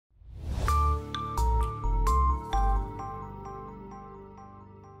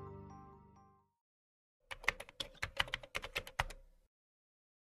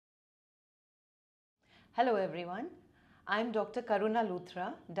Hello everyone, I'm Dr. Karuna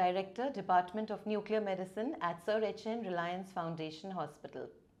Luthra, Director, Department of Nuclear Medicine at Sir H.N. Reliance Foundation Hospital.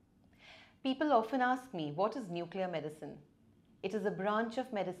 People often ask me, what is nuclear medicine? It is a branch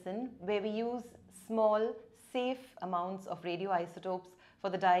of medicine where we use small, safe amounts of radioisotopes for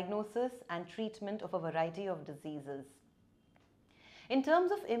the diagnosis and treatment of a variety of diseases. In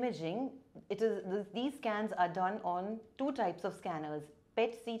terms of imaging, these scans are done on two types of scanners,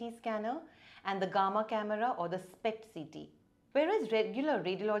 PET-CT scanner and the gamma camera or the SPECT-CT. Whereas regular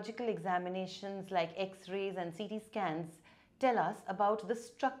radiological examinations like X-rays and CT scans tell us about the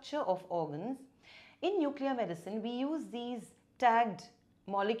structure of organs, in nuclear medicine we use these tagged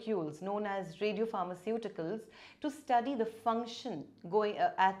molecules known as radiopharmaceuticals to study the function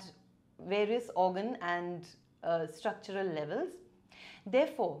at various organ and structural levels.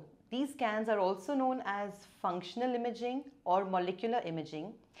 Therefore, these scans are also known as functional imaging or molecular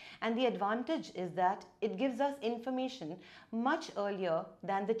imaging, and the advantage is that it gives us information much earlier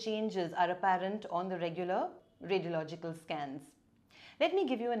than the changes are apparent on the regular radiological scans. Let me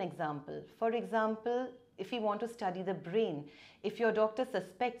give you an example. For example, if you want to study the brain, if your doctor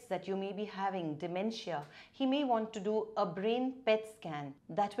suspects that you may be having dementia, he may want to do a brain PET scan.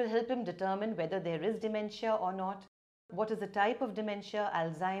 That will help him determine whether there is dementia or not. What is the type of dementia,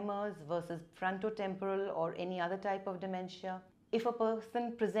 Alzheimer's versus frontotemporal or any other type of dementia? If a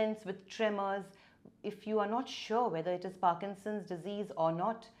person presents with tremors, if you are not sure whether it is Parkinson's disease or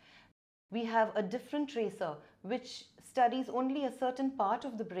not, we have a different tracer which studies only a certain part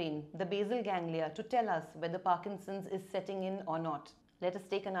of the brain, the basal ganglia, to tell us whether Parkinson's is setting in or not. Let us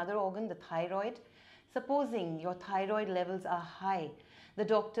take another organ, the thyroid. Supposing your thyroid levels are high, the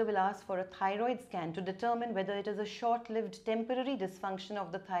doctor will ask for a thyroid scan to determine whether it is a short-lived temporary dysfunction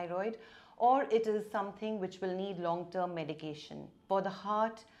of the thyroid or it is something which will need long-term medication. For the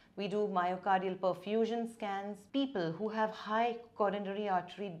heart, we do myocardial perfusion scans. People who have high coronary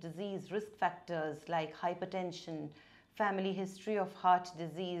artery disease risk factors like hypertension, family history of heart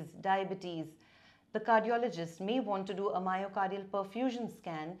disease, diabetes, the cardiologist may want to do a myocardial perfusion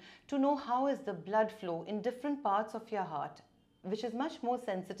scan to know how is the blood flow in different parts of your heart, which is much more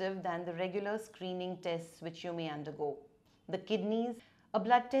sensitive than the regular screening tests which you may undergo. The kidneys, a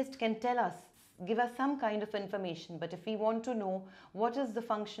blood test can give us some kind of information, but if we want to know what is the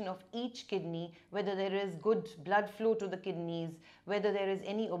function of each kidney, whether there is good blood flow to the kidneys, whether there is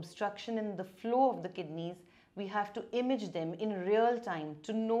any obstruction in the flow of the kidneys, we have to image them in real time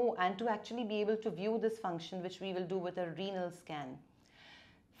to know and to actually be able to view this function, which we will do with a renal scan.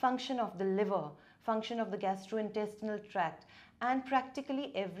 Function of the liver, function of the gastrointestinal tract, and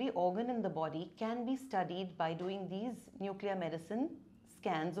practically every organ in the body can be studied by doing these nuclear medicine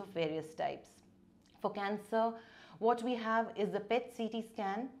scans of various types. For cancer, what we have is the PET-CT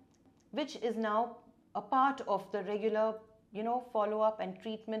scan, which is now a part of the regular follow-up and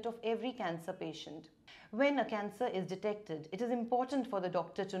treatment of every cancer patient. When a cancer is detected, it is important for the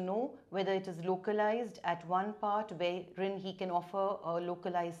doctor to know whether it is localized at one part wherein he can offer a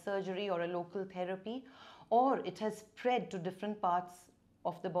localized surgery or a local therapy, or it has spread to different parts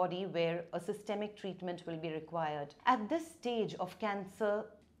of the body where a systemic treatment will be required. At this stage of cancer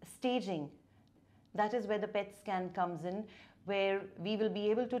staging, that is where the PET scan comes in, where we will be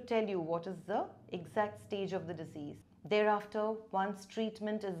able to tell you what is the exact stage of the disease. Thereafter, once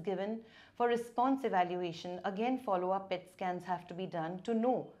treatment is given, for response evaluation, again follow-up PET scans have to be done to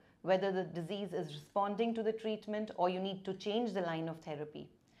know whether the disease is responding to the treatment or you need to change the line of therapy.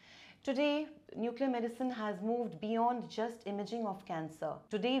 Today, nuclear medicine has moved beyond just imaging of cancer.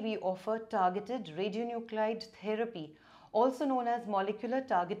 Today, we offer targeted radionuclide therapy, also known as molecular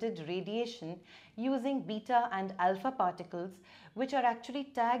targeted radiation, using beta and alpha particles, which are actually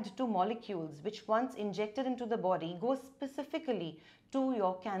tagged to molecules which, once injected into the body, go specifically to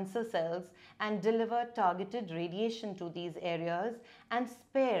your cancer cells and deliver targeted radiation to these areas and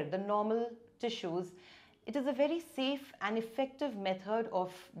spare the normal tissues. It is a very safe and effective method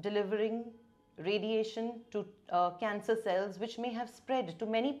of delivering radiation to cancer cells which may have spread to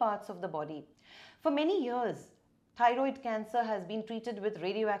many parts of the body. For many years, thyroid cancer has been treated with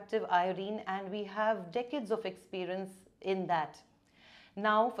radioactive iodine, and we have decades of experience in that.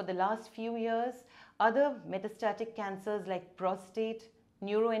 Now, for the last few years, other metastatic cancers like prostate,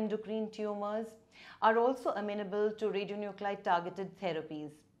 neuroendocrine tumors are also amenable to radionuclide targeted therapies.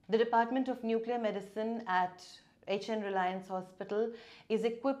 The Department of Nuclear Medicine at H.N. Reliance Hospital is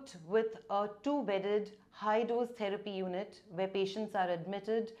equipped with a 2-bedded high-dose therapy unit where patients are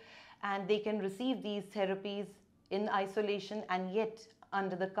admitted and they can receive these therapies in isolation and yet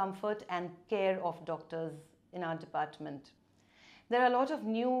under the comfort and care of doctors in our department. There are a lot of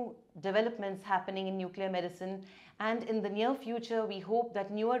new developments happening in nuclear medicine, and in the near future, we hope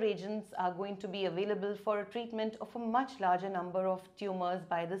that newer agents are going to be available for a treatment of a much larger number of tumors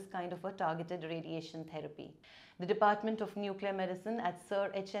by this kind of a targeted radiation therapy. The Department of Nuclear Medicine at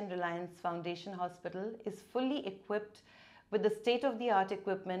Sir H.N. Reliance Foundation Hospital is fully equipped with the state-of-the-art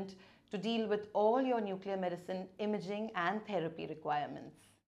equipment to deal with all your nuclear medicine imaging and therapy requirements.